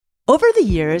Over the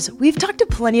years, we've talked to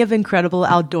plenty of incredible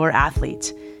outdoor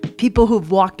athletes. People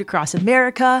who've walked across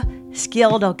America,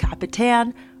 scaled El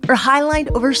Capitan, or highlined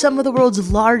over some of the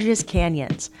world's largest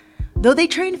canyons. Though they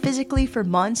train physically for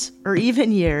months or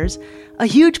even years, a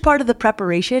huge part of the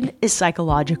preparation is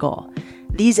psychological.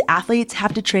 These athletes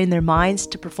have to train their minds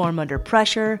to perform under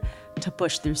pressure, to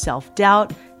push through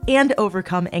self-doubt, and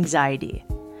overcome anxiety.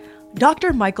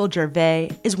 Dr. Michael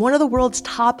Gervais is one of the world's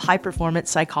top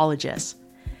high-performance psychologists.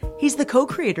 He's the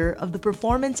co-creator of the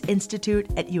Performance Institute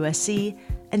at USC,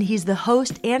 and he's the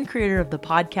host and creator of the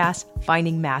podcast,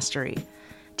 Finding Mastery.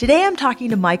 Today, I'm talking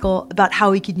to Michael about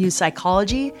how we can use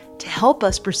psychology to help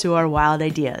us pursue our wild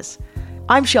ideas.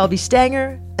 I'm Shelby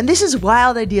Stanger, and this is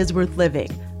Wild Ideas Worth Living,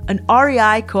 an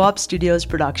REI Co-op Studios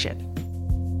production.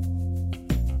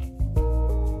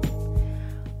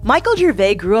 Michael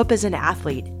Gervais grew up as an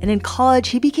athlete, and in college,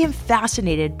 he became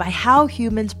fascinated by how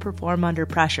humans perform under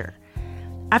pressure.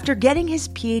 After getting his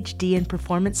PhD in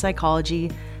performance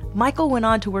psychology, Michael went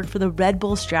on to work for the Red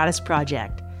Bull Stratus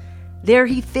Project. There,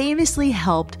 he famously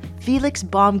helped Felix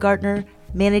Baumgartner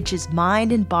manage his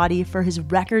mind and body for his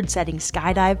record-setting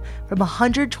skydive from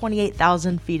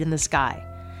 128,000 feet in the sky.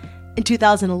 In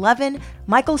 2011,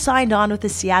 Michael signed on with the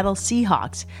Seattle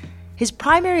Seahawks. His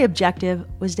primary objective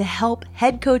was to help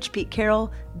head coach Pete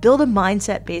Carroll build a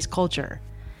mindset-based culture.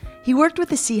 He worked with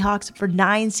the Seahawks for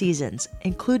 9 seasons,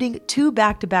 including 2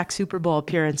 back-to-back Super Bowl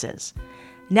appearances.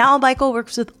 Now Michael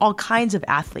works with all kinds of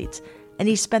athletes, and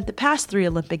he spent the past 3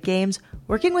 Olympic Games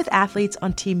working with athletes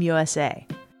on Team USA.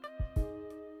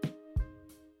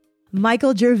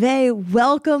 Michael Gervais,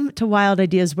 welcome to Wild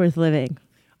Ideas Worth Living.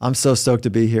 I'm so stoked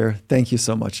to be here. Thank you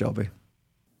so much, Shelby.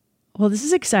 Well, this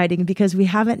is exciting because we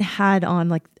haven't had on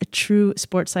like a true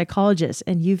sports psychologist,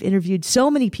 and you've interviewed so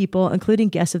many people, including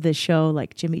guests of this show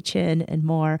like Jimmy Chin and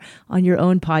more, on your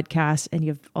own podcast, and you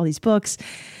have all these books.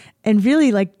 And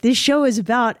really, like, this show is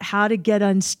about how to get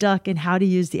unstuck and how to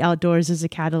use the outdoors as a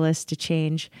catalyst to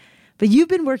change. But you've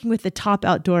been working with the top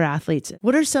outdoor athletes.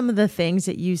 What are some of the things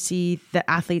that you see that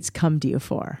athletes come to you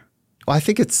for? Well, I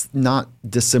think it's not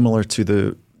dissimilar to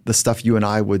the stuff you and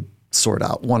I would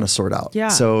want to sort out. Yeah.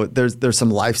 So there's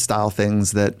some lifestyle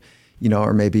things that,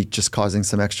 are maybe just causing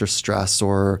some extra stress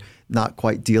or not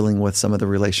quite dealing with some of the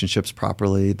relationships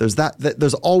properly.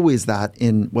 There's always that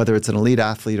in whether it's an elite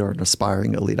athlete or an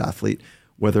aspiring elite athlete,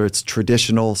 whether it's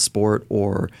traditional sport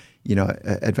or,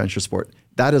 adventure sport.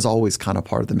 That is always kind of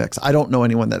part of the mix. I don't know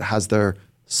anyone that has their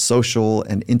social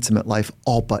and intimate life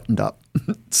all buttoned up.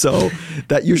 So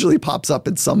that usually pops up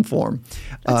in some form.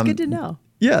 That's good to know.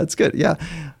 Yeah, it's good. Yeah.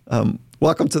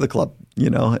 Welcome to the club,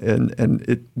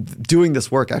 doing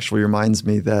this work actually reminds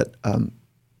me that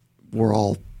we're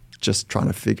all just trying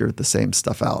to figure the same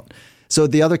stuff out. So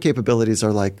the other capabilities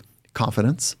are like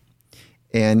confidence.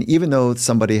 And even though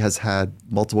somebody has had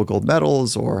multiple gold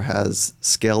medals or has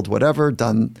scaled whatever,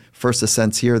 done first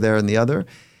ascents here, there, and the other,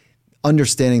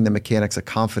 understanding the mechanics of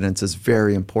confidence is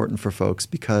very important for folks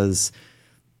because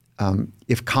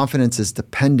if confidence is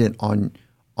dependent on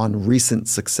recent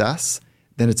success,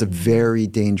 then it's a very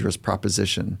dangerous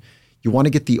proposition. You want to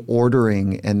get the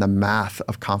ordering and the math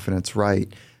of confidence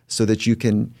right so that you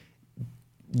can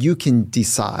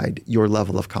decide your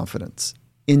level of confidence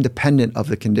independent of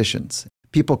the conditions.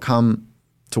 People come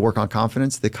to work on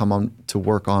confidence. They come on to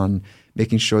work on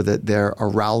making sure that their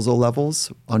arousal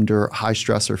levels under high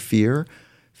stress or fear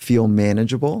feel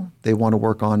manageable. They want to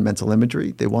work on mental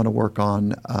imagery. They want to work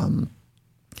on,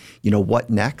 what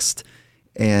next?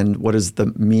 And what is the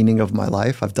meaning of my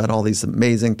life? I've done all these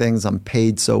amazing things. I'm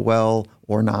paid so well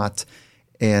or not.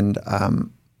 And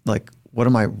what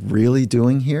am I really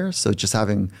doing here? So just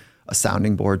having a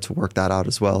sounding board to work that out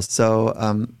as well. So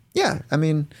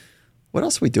what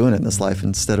else are we doing in this life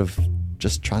instead of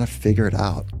just trying to figure it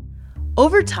out?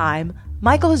 Over time,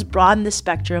 Michael has broadened the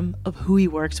spectrum of who he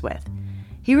works with.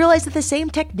 He realized that the same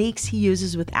techniques he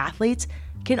uses with athletes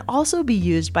can also be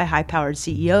used by high-powered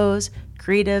CEOs,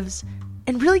 creatives,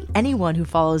 and really anyone who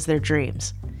follows their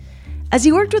dreams. As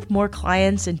he worked with more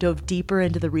clients and dove deeper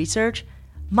into the research,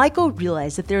 Michael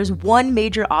realized that there is one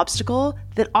major obstacle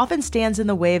that often stands in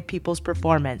the way of people's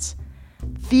performance: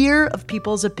 fear of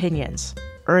people's opinions,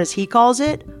 or as he calls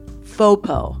it,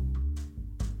 FOPO.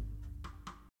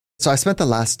 So I spent the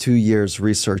last 2 years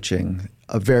researching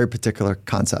a very particular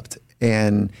concept.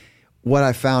 And what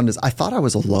I found is I thought I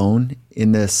was alone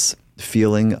in this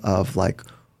feeling of like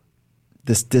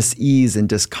this dis-ease and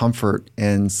discomfort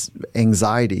and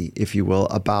anxiety, if you will,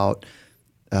 about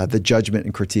the judgment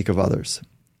and critique of others.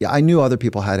 Yeah, I knew other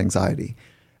people had anxiety,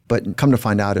 but come to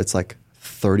find out it's like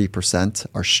 30%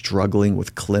 are struggling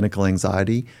with clinical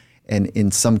anxiety. And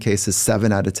in some cases,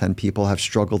 7 out of 10 people have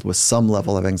struggled with some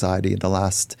level of anxiety in the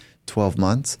last 12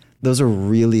 months. Those are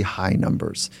really high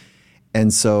numbers.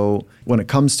 And so when it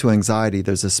comes to anxiety,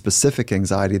 there's a specific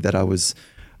anxiety that I was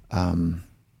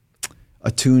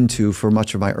attuned to for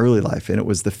much of my early life, and it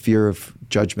was the fear of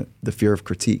judgment, the fear of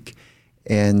critique.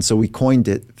 And so we coined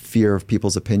it fear of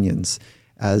people's opinions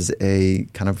as a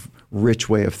kind of rich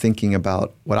way of thinking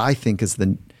about what I think is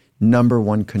the number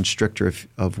one constrictor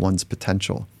of one's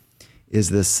potential, is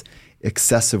this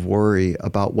excessive worry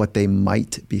about what they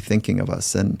might be thinking of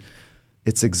us. And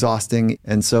it's exhausting.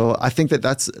 And so I think that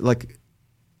that's like,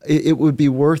 it would be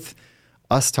worth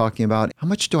us talking about, how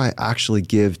much do I actually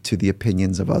give to the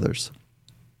opinions of others?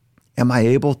 Am I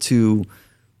able to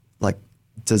like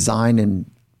design and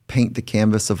paint the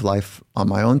canvas of life on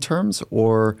my own terms?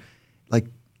 Or like,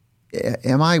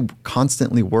 am I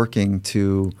constantly working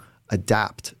to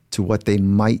adapt to what they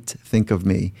might think of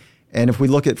me? And if we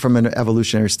look at from an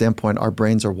evolutionary standpoint, our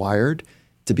brains are wired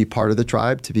to be part of the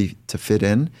tribe, to fit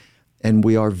in. And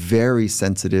we are very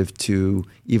sensitive to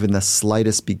even the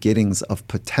slightest beginnings of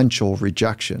potential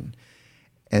rejection.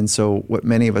 And so what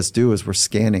many of us do is we're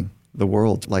scanning the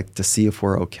world like to see if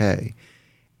we're okay.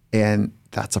 And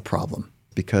that's a problem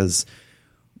because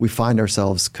we find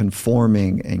ourselves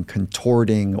conforming and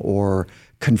contorting or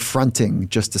confronting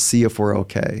just to see if we're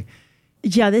okay.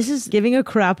 Yeah, this is giving a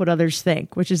crap what others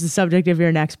think, which is the subject of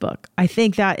your next book. I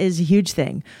think that is a huge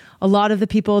thing. A lot of the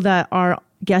people that are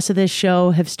guests of this show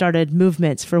have started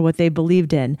movements for what they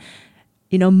believed in.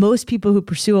 You know, most people who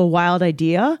pursue a wild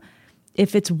idea,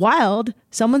 if it's wild,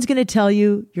 someone's going to tell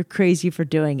you you're crazy for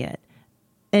doing it.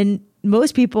 And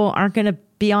most people aren't going to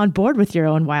be on board with your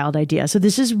own wild idea. So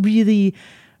this is really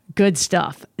good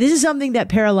stuff. This is something that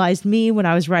paralyzed me when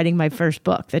I was writing my first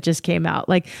book that just came out.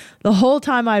 Like the whole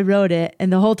time I wrote it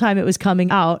and the whole time it was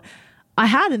coming out, I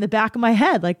had in the back of my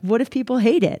head, like, what if people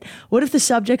hate it? What if the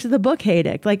subjects of the book hate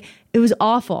it? Like, it was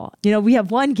awful. You know, we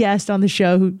have one guest on the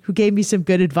show who gave me some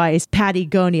good advice, Patty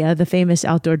Gonia, the famous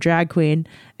outdoor drag queen.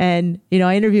 And, you know,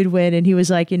 I interviewed Wynn and he was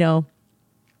like, you know,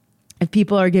 if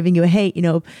people are giving you a hate, you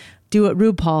know, do what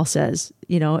RuPaul says,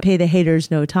 you know, pay the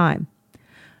haters no time.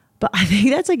 But I think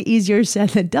that's like easier said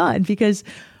than done because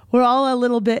we're all a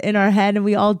little bit in our head and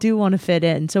we all do want to fit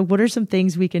in. So what are some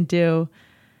things we can do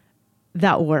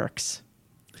that works?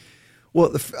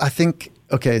 Well, I think,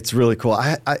 okay, it's really cool.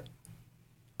 I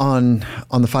on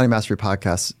the Finding Mastery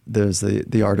podcast, there's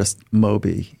the artist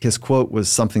Moby. His quote was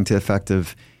something to the effect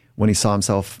of when he saw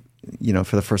himself, you know,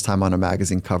 for the first time on a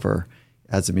magazine cover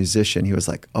as a musician, he was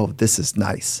like, oh, this is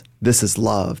nice. This is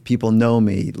love. People know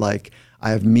me. Like,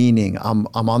 I have meaning. I'm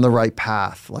on the right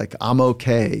path. Like, I'm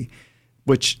okay.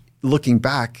 Which, looking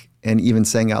back and even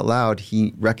saying out loud,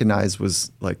 he recognized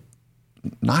was like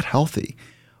not healthy.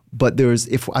 But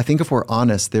I think if we're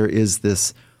honest, there is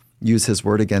this, use his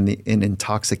word again, an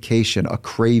intoxication, a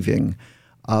craving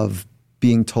of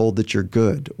being told that you're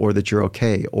good or that you're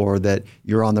okay or that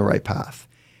you're on the right path.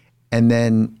 And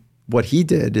then what he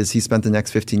did is he spent the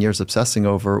next 15 years obsessing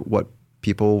over what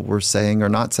people were saying or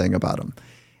not saying about him.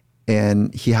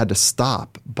 And he had to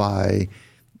stop by,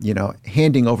 you know,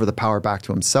 handing over the power back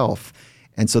to himself.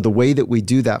 And so the way that we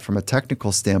do that from a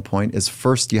technical standpoint is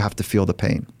first you have to feel the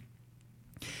pain.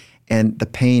 And the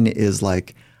pain is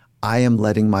like, I am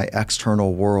letting my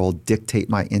external world dictate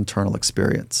my internal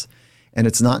experience. And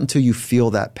it's not until you feel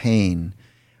that pain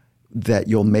that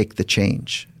you'll make the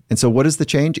change. And so what is the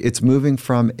change? It's moving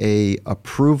from a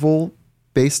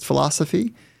approval-based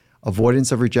philosophy,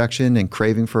 avoidance of rejection and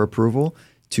craving for approval,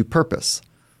 to purpose,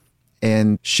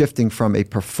 and shifting from a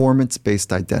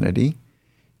performance-based identity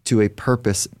to a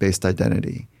purpose-based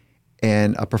identity.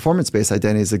 And a performance-based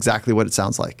identity is exactly what it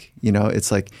sounds like. You know,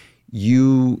 it's like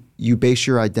you base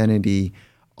your identity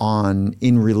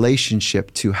in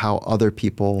relationship to how other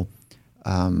people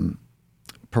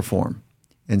perform.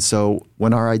 And so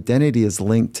when our identity is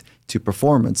linked to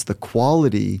performance, the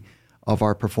quality of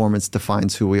our performance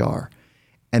defines who we are.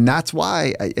 And that's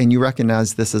why, and you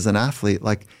recognize this as an athlete,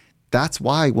 like that's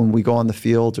why when we go on the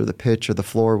field or the pitch or the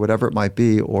floor, whatever it might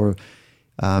be, or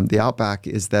the Outback,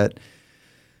 is that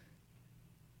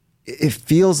it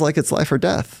feels like it's life or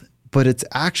death, but it's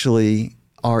actually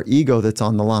our ego that's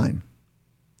on the line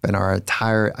and our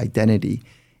entire identity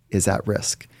is at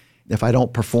risk. If I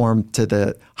don't perform to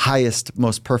the highest,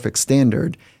 most perfect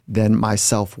standard, then my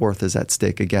self-worth is at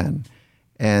stake again.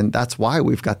 And that's why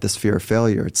we've got this fear of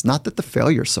failure. It's not that the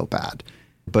failure's so bad,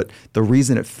 but the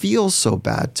reason it feels so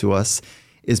bad to us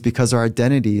is because our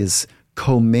identity is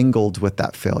commingled with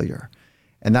that failure.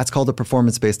 And that's called a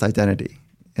performance-based identity.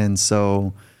 And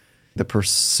so the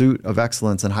pursuit of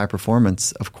excellence and high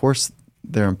performance, of course,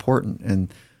 they're important.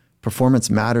 And performance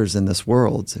matters in this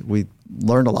world. We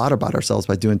learn a lot about ourselves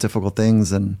by doing difficult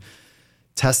things and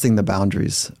testing the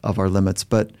boundaries of our limits.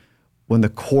 But when the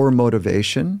core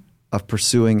motivation of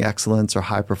pursuing excellence or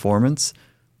high performance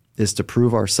is to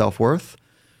prove our self-worth,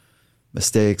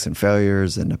 mistakes and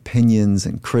failures and opinions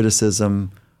and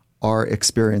criticism are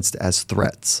experienced as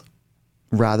threats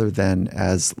rather than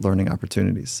as learning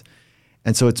opportunities.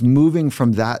 And so it's moving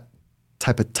from that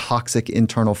type of toxic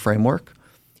internal framework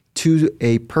to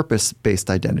a purpose-based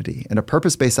identity. And a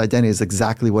purpose-based identity is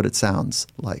exactly what it sounds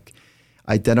like.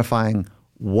 Identifying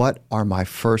what are my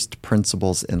first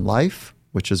principles in life,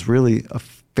 which is really a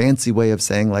fancy way of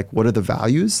saying, like, what are the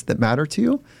values that matter to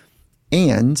you?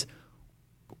 And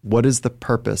what is the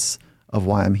purpose of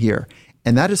why I'm here?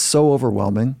 And that is so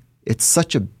overwhelming. It's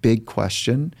such a big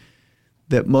question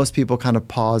that most people kind of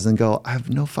pause and go, I have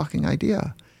no fucking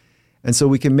idea. And so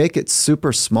we can make it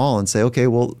super small and say, okay,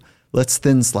 well, let's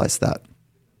thin slice that.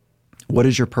 What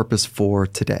is your purpose for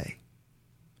today?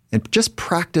 And just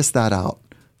practice that out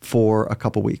for a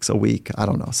couple weeks, a week, I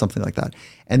don't know, something like that.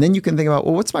 And then you can think about,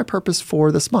 well, what's my purpose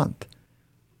for this month?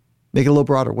 Make it a little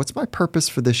broader. What's my purpose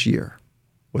for this year?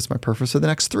 What's my purpose for the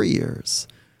next 3 years?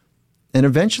 And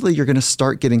eventually you're going to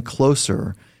start getting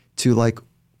closer to, like,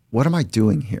 what am I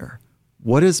doing here?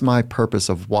 What is my purpose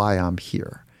of why I'm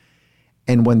here?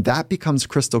 And when that becomes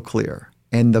crystal clear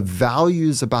and the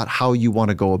values about how you want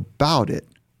to go about it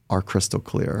are crystal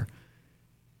clear,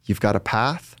 you've got a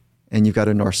path and you've got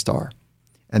a North Star.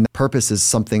 And the purpose is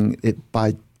something,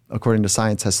 according to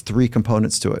science, has 3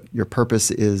 components to it. Your purpose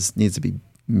needs to be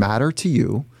matter to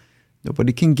you.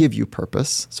 Nobody can give you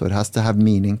purpose, so it has to have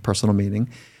meaning, personal meaning.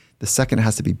 The second, it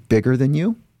has to be bigger than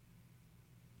you.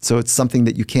 So it's something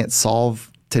that you can't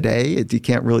solve today. You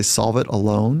can't really solve it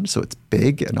alone, so it's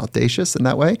big and audacious in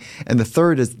that way. And the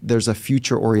third is there's a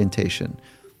future orientation.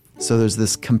 So there's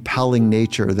this compelling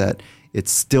nature that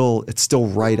it's still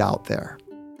right out there.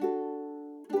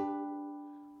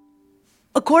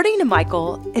 According to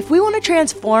Michael, if we want to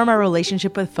transform our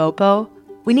relationship with FOPO,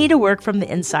 we need to work from the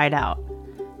inside out.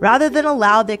 Rather than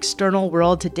allow the external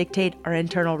world to dictate our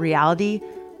internal reality,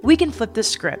 we can flip the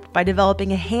script by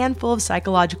developing a handful of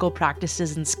psychological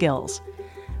practices and skills.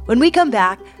 When we come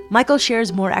back, Michael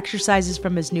shares more exercises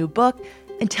from his new book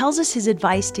and tells us his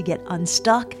advice to get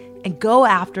unstuck and go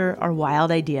after our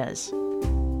wild ideas.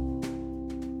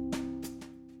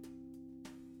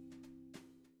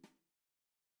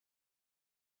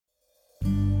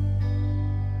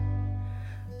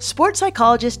 Sports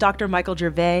psychologist Dr. Michael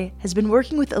Gervais has been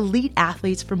working with elite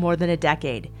athletes for more than a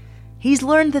decade. He's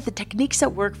learned that the techniques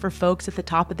that work for folks at the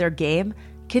top of their game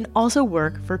can also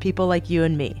work for people like you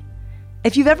and me.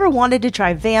 If you've ever wanted to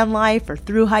try van life or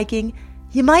thru hiking,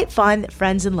 you might find that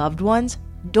friends and loved ones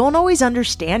don't always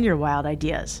understand your wild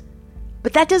ideas.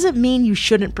 But that doesn't mean you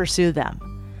shouldn't pursue them.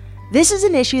 This is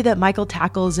an issue that Michael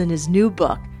tackles in his new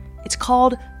book. It's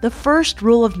called The First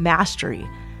Rule of Mastery.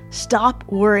 Stop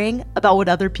worrying about what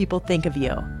other people think of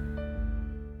you.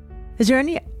 Is there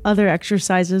any other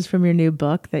exercises from your new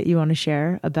book that you want to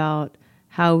share about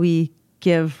how we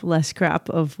give less crap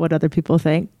of what other people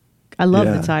think? I love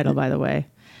the title, by the way.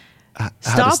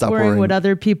 Stop worrying what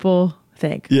other people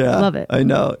think. Yeah, I love it. I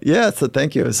know. Yeah, so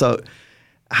thank you. So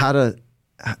how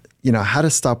to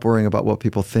stop worrying about what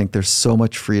people think. There's so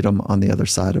much freedom on the other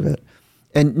side of it.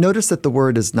 And notice that the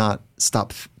word is not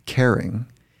stop caring.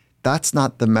 That's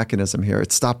not the mechanism here.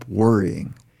 It's stop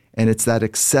worrying. And it's that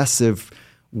excessive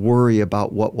worry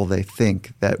about what will they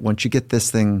think that once you get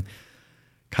this thing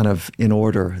kind of in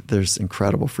order, there's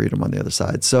incredible freedom on the other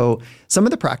side. So some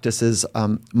of the practices,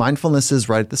 mindfulness is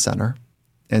right at the center.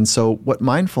 And so what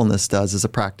mindfulness does as a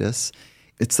practice,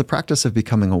 it's the practice of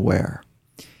becoming aware.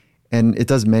 And it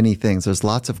does many things. There's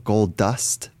lots of gold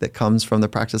dust that comes from the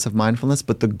practice of mindfulness,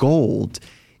 but the gold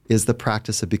is the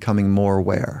practice of becoming more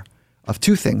aware of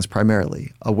 2 things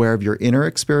primarily: aware of your inner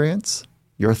experience,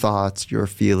 your thoughts, your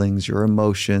feelings, your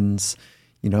emotions,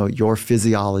 your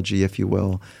physiology, if you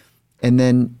will, and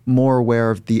then more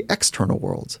aware of the external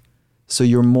world. So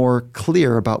you're more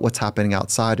clear about what's happening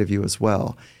outside of you as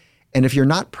well. And if you're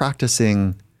not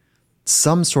practicing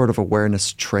some sort of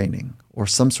awareness training or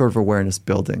some sort of awareness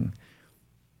building,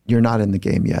 you're not in the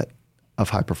game yet of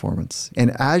high performance.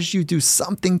 And as you do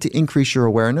something to increase your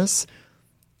awareness,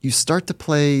 you start to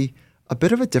play a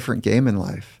bit of a different game in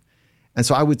life. And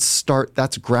so I would start,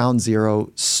 that's ground zero,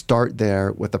 start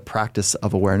there with a practice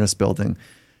of awareness building.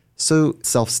 So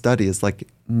self-study is like,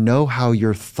 know how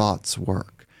your thoughts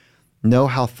work. Know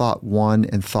how thought 1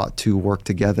 and thought 2 work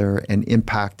together and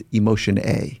impact emotion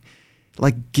A.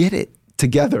 Like, get it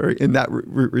together in that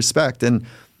respect. And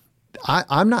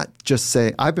I'm not just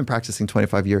saying, I've been practicing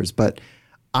 25 years, but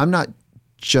I'm not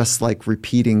just like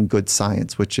repeating good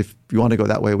science, which if you want to go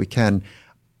that way, we can,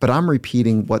 but I'm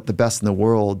repeating what the best in the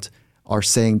world are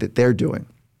saying that they're doing.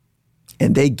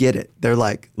 And they get it. They're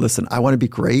like, listen, I want to be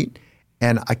great,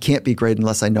 and I can't be great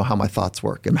unless I know how my thoughts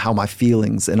work and how my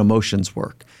feelings and emotions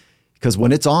work. Because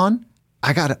when it's on,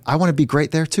 I want to be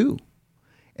great there too.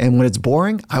 And when it's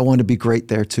boring, I want to be great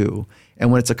there too.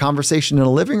 And when it's a conversation in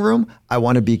a living room, I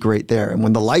want to be great there. And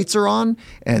when the lights are on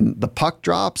and the puck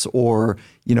drops or,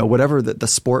 whatever the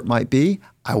sport might be,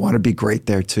 I want to be great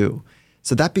there too.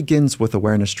 So that begins with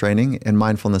awareness training, and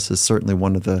mindfulness is certainly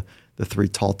one of the three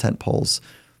tall tent poles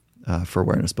for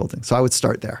awareness building. So I would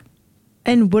start there.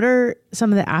 And what are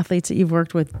some of the athletes that you've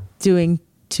worked with doing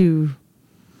to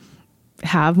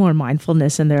have more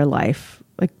mindfulness in their life?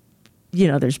 Like,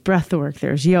 there's breath work,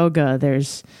 there's yoga,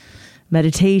 there's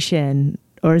meditation,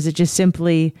 or is it just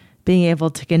simply being able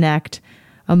to connect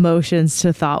emotions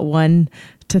to thought one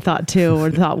to thought two,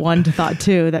 or thought one to thought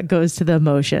two that goes to the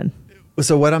emotion?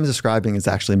 So what I'm describing is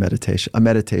actually meditation, a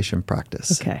meditation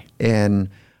practice. Okay. And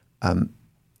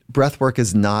breath work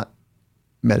is not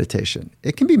meditation.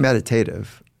 It can be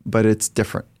meditative, but it's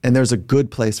different. And there's a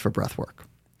good place for breath work.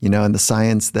 And the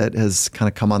science that has kind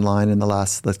of come online in the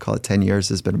last, let's call it 10 years,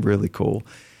 has been really cool.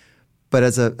 But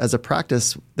as a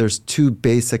practice, there's two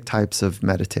basic types of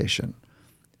meditation.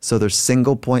 So there's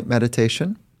single point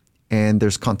meditation and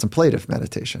there's contemplative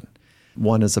meditation.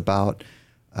 One is about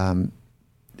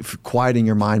quieting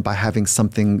your mind by having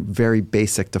something very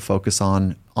basic to focus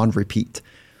on repeat.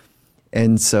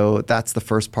 And so that's the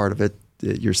first part of it.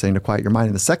 You're saying to quiet your mind.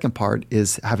 And the second part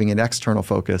is having an external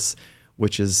focus,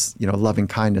 which is, loving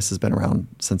kindness has been around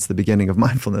since the beginning of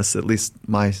mindfulness, at least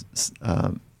my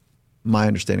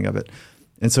understanding of it.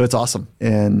 And so it's awesome.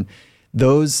 And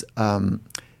those,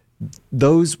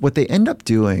 what they end up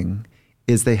doing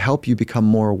is they help you become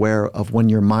more aware of when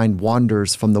your mind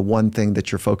wanders from the one thing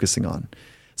that you're focusing on.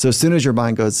 So as soon as your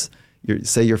mind goes,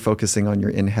 say you're focusing on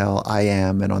your inhale, I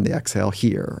am, and on the exhale,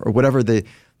 here, or whatever the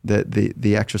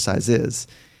exercise is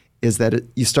that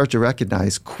you start to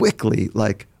recognize quickly,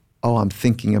 like, oh, I'm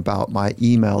thinking about my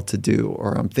email to do,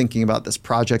 or I'm thinking about this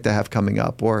project I have coming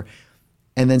up,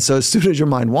 and then so as soon as your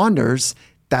mind wanders,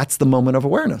 that's the moment of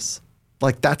awareness.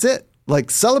 Like, that's it. Like,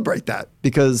 celebrate that,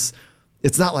 because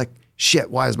it's not like,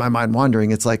 shit, why is my mind wandering?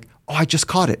 It's like, oh, I just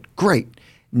caught it. Great.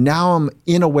 Now I'm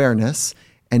in awareness,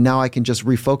 and now I can just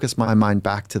refocus my mind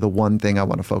back to the one thing I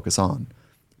want to focus on.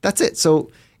 That's it.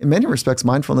 So in many respects,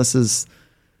 mindfulness is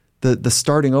the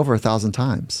starting over 1,000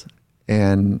 times.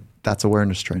 And that's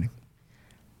awareness training.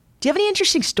 Do you have any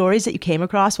interesting stories that you came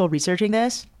across while researching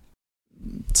this?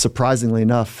 Surprisingly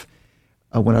enough,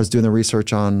 when I was doing the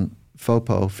research on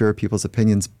FOPO, Fear of People's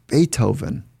Opinions,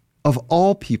 Beethoven, of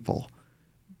all people,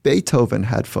 Beethoven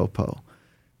had FOPO.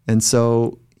 And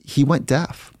so he went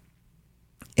deaf.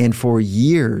 And for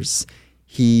years,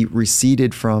 he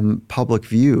receded from public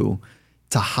view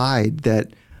to hide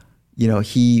that,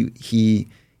 he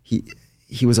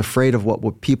was afraid of what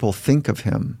would people think of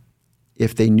him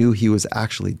if they knew he was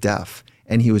actually deaf.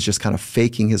 And he was just kind of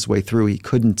faking his way through. He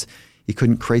couldn't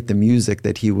create the music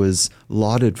that he was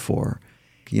lauded for.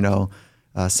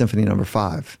 Symphony No.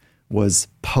 5 was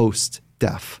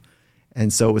post-deaf.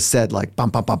 And so it was said like, bum,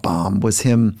 bum, bum, bum, was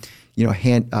him,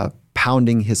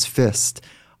 pounding his fist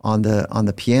on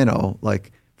the piano,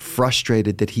 like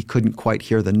frustrated that he couldn't quite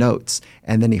hear the notes.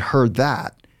 And then he heard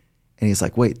that and he's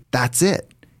like, wait, that's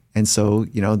it. And so,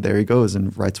 there he goes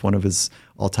and writes one of his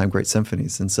all-time great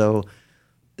symphonies. And so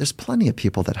there's plenty of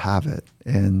people that have it.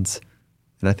 And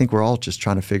I think we're all just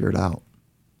trying to figure it out.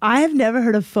 I have never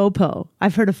heard of FOPO.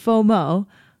 I've heard of FOMO,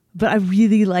 but I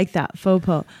really like that,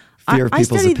 FOPO. I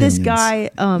studied opinions. This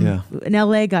guy, an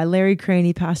LA guy, Larry Crane.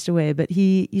 He passed away, but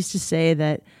he used to say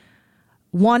that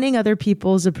wanting other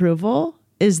people's approval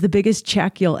is the biggest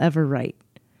check you'll ever write.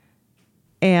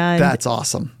 And that's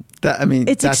awesome.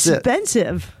 It's that's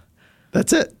expensive.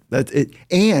 That's it. That's it.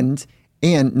 And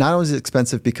not only is it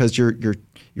expensive because you're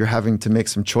having to make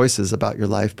some choices about your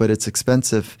life, but it's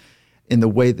expensive in the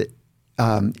way that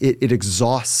it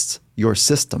exhausts your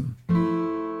system.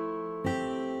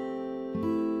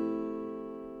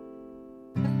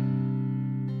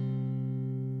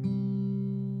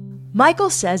 Michael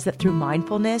says that through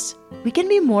mindfulness, we can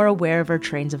be more aware of our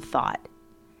trains of thought.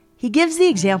 He gives the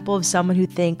example of someone who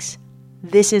thinks,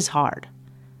 this is hard.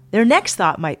 Their next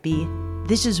thought might be,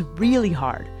 this is really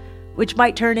hard, which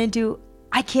might turn into,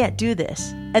 I can't do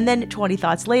this. And then 20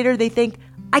 thoughts later, they think,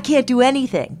 I can't do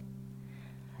anything.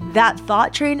 That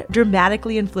thought train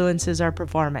dramatically influences our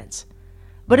performance.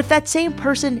 But if that same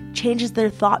person changes their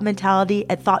thought mentality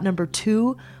at thought number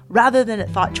 2 rather than at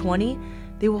thought 20,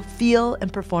 they will feel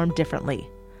and perform differently.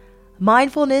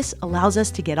 Mindfulness allows us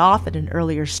to get off at an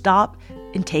earlier stop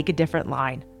and take a different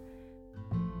line.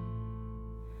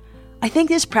 I think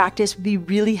this practice would be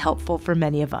really helpful for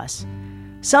many of us.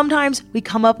 Sometimes we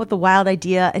come up with a wild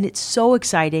idea and it's so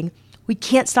exciting, we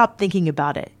can't stop thinking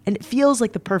about it, and it feels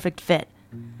like the perfect fit.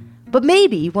 But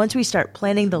maybe once we start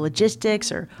planning the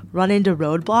logistics or run into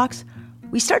roadblocks,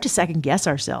 we start to second guess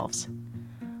ourselves.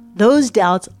 Those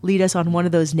doubts lead us on one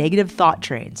of those negative thought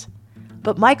trains.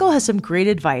 But Michael has some great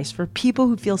advice for people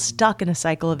who feel stuck in a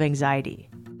cycle of anxiety.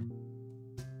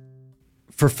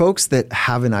 For folks that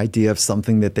have an idea of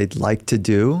something that they'd like to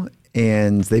do,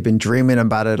 and they've been dreaming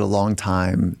about it a long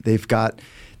time, they've got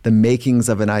the makings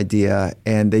of an idea,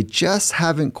 and they just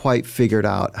haven't quite figured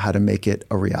out how to make it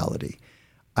a reality.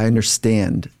 I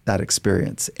understand that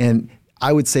experience. And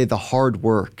I would say the hard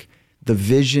work, the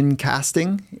vision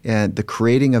casting and the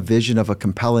creating a vision of a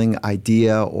compelling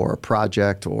idea or a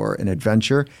project or an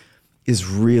adventure is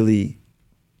really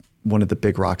one of the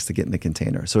big rocks to get in the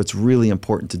container. So it's really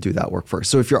important to do that work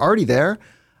first. So if you're already there,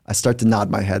 I start to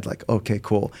nod my head like, okay,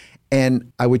 cool.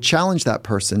 And I would challenge that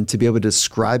person to be able to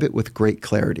describe it with great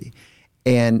clarity.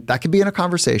 And that could be in a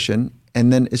conversation.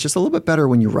 And then it's just a little bit better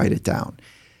when you write it down.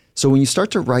 So when you start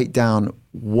to write down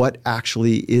what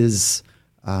actually is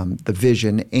the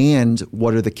vision and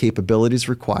what are the capabilities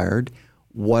required,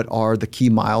 what are the key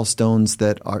milestones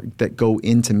that go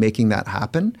into making that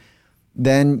happen,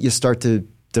 then you start to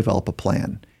develop a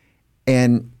plan.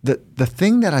 And the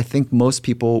thing that I think most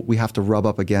people we have to rub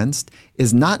up against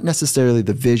is not necessarily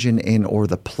the vision and or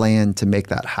the plan to make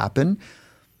that happen,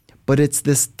 but it's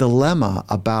this dilemma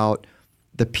about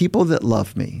the people that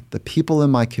love me, the people in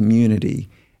my community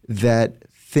that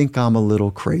think I'm a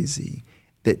little crazy,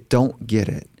 that don't get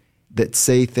it, that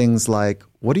say things like,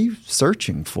 what are you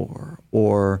searching for?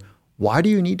 Or why do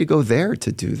you need to go there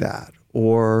to do that?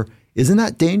 Or isn't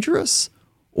that dangerous?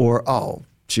 Or, oh,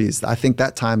 geez, I think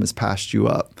that time has passed you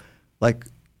up. Like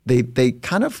they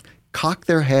kind of cock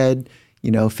their head,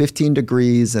 15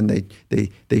 degrees, and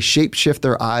they shape shift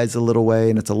their eyes a little way,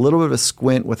 and it's a little bit of a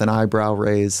squint with an eyebrow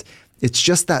raise. It's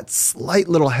just that slight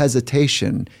little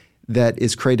hesitation that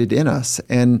is created in us.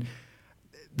 And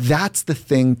that's the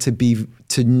thing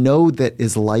to know that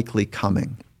is likely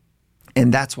coming.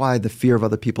 And that's why the fear of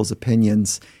other people's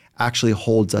opinions actually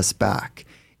holds us back,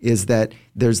 is that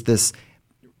there's this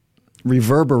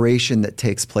reverberation that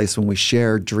takes place when we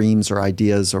share dreams or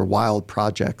ideas or wild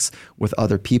projects with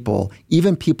other people,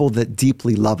 even people that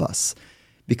deeply love us.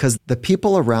 Because the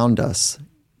people around us,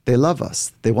 they love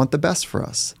us. They want the best for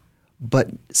us. But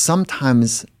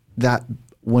sometimes that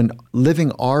when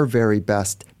living our very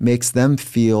best makes them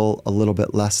feel a little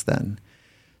bit less than.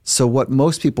 So what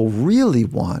most people really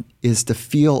want is to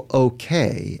feel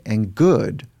okay and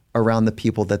good around the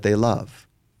people that they love.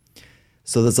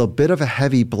 So there's a bit of a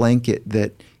heavy blanket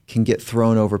that can get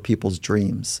thrown over people's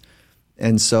dreams.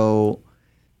 And so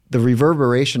the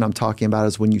reverberation I'm talking about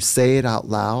is when you say it out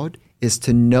loud, is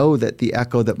to know that the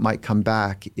echo that might come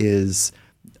back is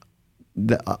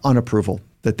the unapproval,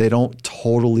 that they don't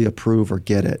totally approve or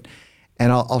get it.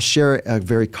 And I'll share a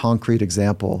very concrete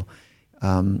example.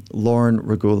 Lauren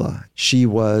Regula, she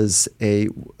was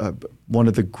one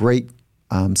of the great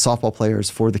softball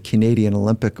players for the Canadian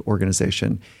Olympic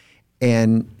organization.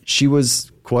 And she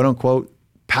was, quote unquote,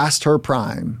 past her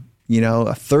prime, a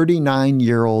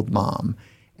 39-year-old mom.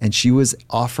 And she was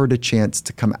offered a chance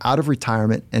to come out of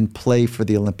retirement and play for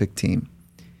the Olympic team.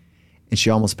 And she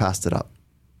almost passed it up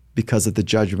because of the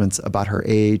judgments about her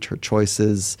age, her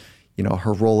choices,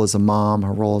 her role as a mom,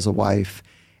 her role as a wife.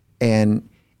 And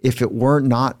if it were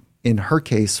not, in her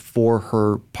case, for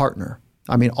her partner,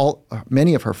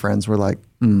 many of her friends were like,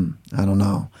 I don't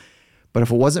know. But if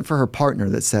it wasn't for her partner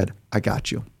that said, I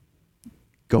got you,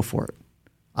 go for it.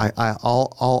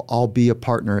 I'll be a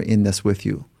partner in this with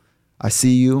you. I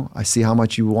see you. I see how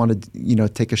much you want to,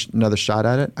 take another shot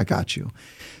at it. I got you.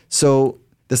 So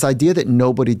this idea that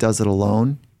nobody does it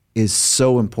alone is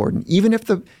so important. Even if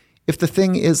the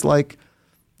thing is like,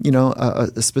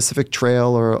 a specific trail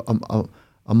or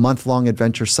a month-long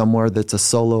adventure somewhere that's a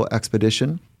solo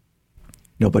expedition,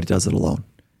 nobody does it alone.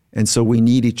 And so we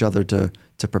need each other to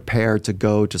prepare, to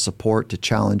go, to support, to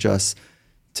challenge us,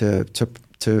 to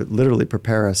literally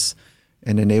prepare us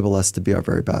and enable us to be our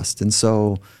very best. And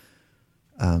so,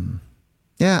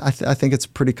 I think it's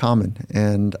pretty common.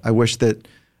 And I wish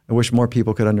more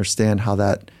people could understand how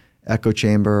that echo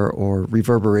chamber or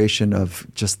reverberation of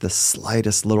just the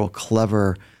slightest little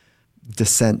clever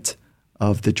dissent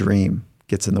of the dream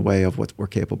gets in the way of what we're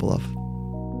capable of.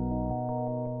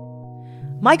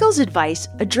 Michael's advice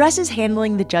addresses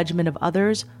handling the judgment of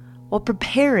others while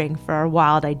preparing for our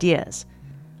wild ideas.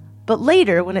 But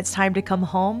later, when it's time to come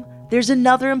home, there's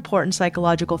another important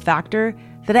psychological factor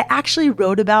that I actually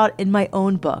wrote about in my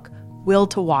own book, Will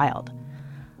to Wild.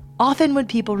 Often when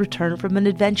people return from an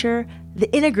adventure, the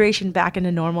integration back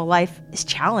into normal life is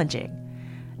challenging.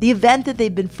 The event that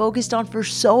they've been focused on for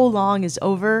so long is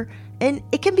over, and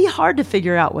it can be hard to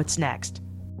figure out what's next.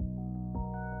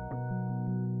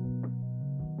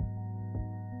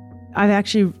 I've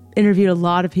actually interviewed a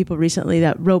lot of people recently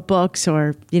that wrote books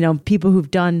or, people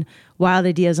who've done wild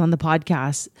ideas on the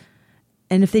podcast.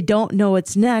 And if they don't know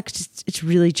what's next, it's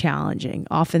really challenging.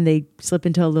 Often they slip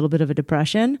into a little bit of a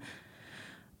depression.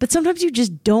 But sometimes you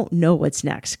just don't know what's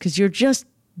next because you're just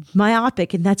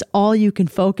myopic and that's all you can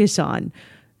focus on.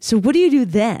 So what do you do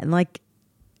then?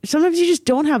 Sometimes you just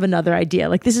don't have another idea.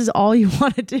 This is all you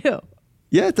want to do.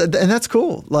 Yeah, and that's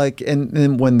cool.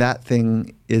 And when that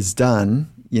thing is done,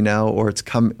 or it's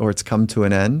come to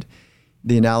an end,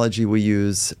 the analogy we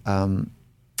use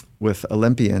with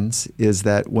Olympians is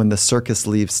that when the circus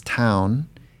leaves town,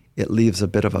 it leaves a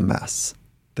bit of a mess.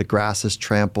 The grass is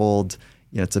trampled,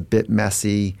 it's a bit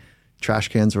messy, trash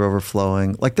cans are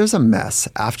overflowing. There's a mess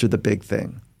after the big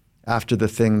thing, after the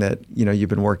thing that, you've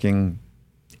been working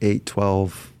 8,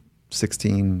 12,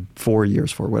 16, 4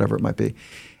 years for, whatever it might be.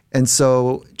 And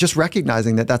so just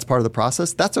recognizing that that's part of the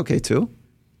process, that's okay too.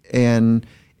 And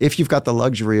if you've got the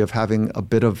luxury of having a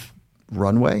bit of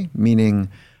runway, meaning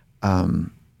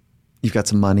you've got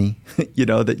some money,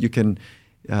 that you can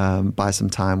buy some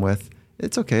time with,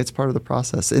 it's okay. It's part of the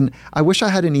process. And I wish I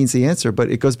had an easy answer,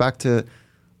 but it goes back to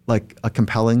a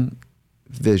compelling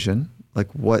vision.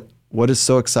 What is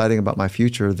so exciting about my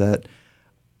future that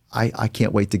I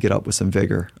can't wait to get up with some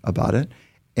vigor about it.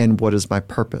 And what is my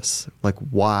purpose?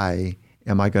 Why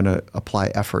am I going to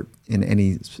apply effort in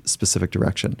any specific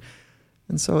direction?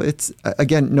 And so it's,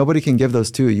 again, nobody can give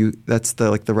those to you. That's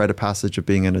the rite of passage of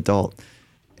being an adult.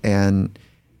 And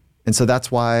so that's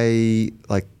why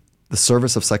the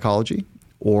service of psychology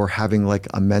or having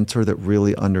a mentor that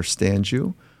really understands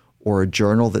you or a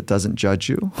journal that doesn't judge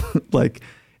you,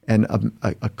 and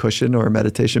a cushion or a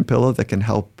meditation pillow that can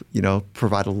help,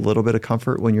 provide a little bit of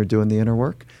comfort when you're doing the inner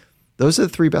work. Those are the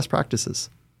 3 best practices.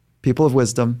 People of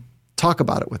wisdom, talk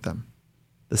about it with them.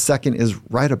 The second is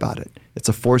write about it. It's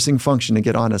a forcing function to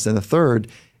get honest. And the third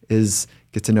is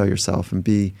get to know yourself and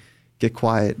get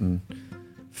quiet and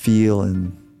feel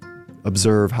and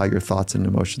observe how your thoughts and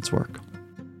emotions work.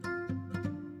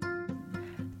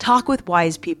 Talk with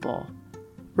wise people.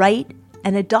 Write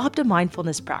and adopt a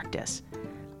mindfulness practice.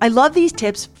 I love these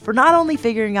tips for not only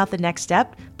figuring out the next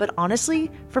step, but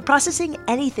honestly, for processing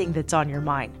anything that's on your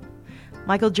mind.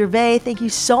 Michael Gervais, thank you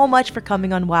so much for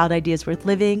coming on Wild Ideas Worth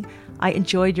Living. I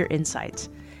enjoyed your insights.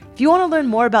 If you want to learn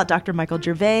more about Dr. Michael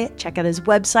Gervais, check out his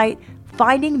website,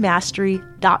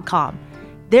 findingmastery.com.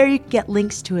 There you can get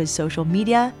links to his social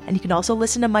media, and you can also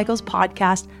listen to Michael's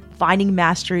podcast, Finding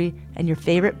Mastery, and your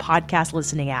favorite podcast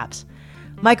listening apps.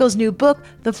 Michael's new book,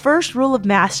 The First Rule of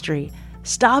Mastery,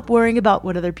 Stop Worrying About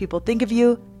What Other People Think of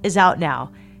You, is out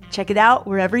now. Check it out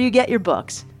wherever you get your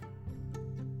books.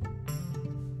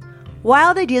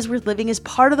 Wild Ideas Worth Living is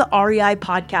part of the REI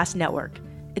Podcast Network.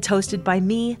 It's hosted by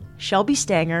me, Shelby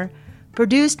Stanger,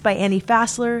 produced by Annie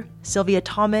Fassler, Sylvia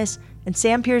Thomas, and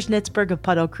Sam Piers-Nitzberg of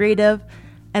Puddle Creative,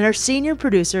 and our senior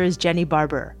producer is Jenny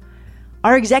Barber.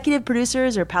 Our executive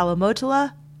producers are Paolo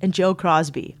Motola and Joe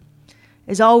Crosby.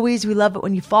 As always, we love it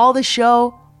when you follow the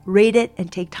show, rate it,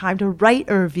 and take time to write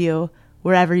a review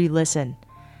wherever you listen.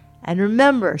 And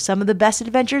remember, some of the best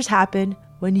adventures happen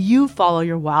when you follow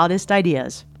your wildest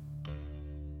ideas.